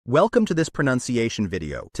Welcome to this pronunciation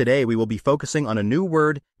video. Today we will be focusing on a new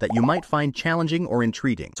word that you might find challenging or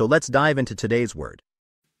intriguing. So let's dive into today's word.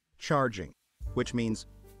 Charging, which means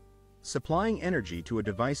supplying energy to a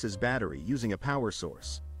device's battery using a power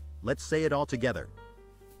source. Let's say it all together.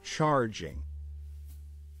 Charging.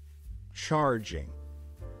 Charging.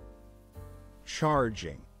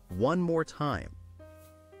 Charging. One more time.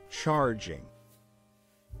 Charging.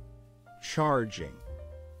 Charging.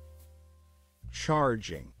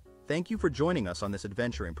 Charging. Thank you for joining us on this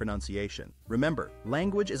adventure in pronunciation. Remember,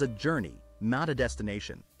 language is a journey, not a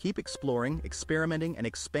destination. Keep exploring, experimenting, and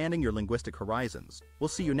expanding your linguistic horizons. We'll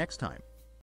see you next time.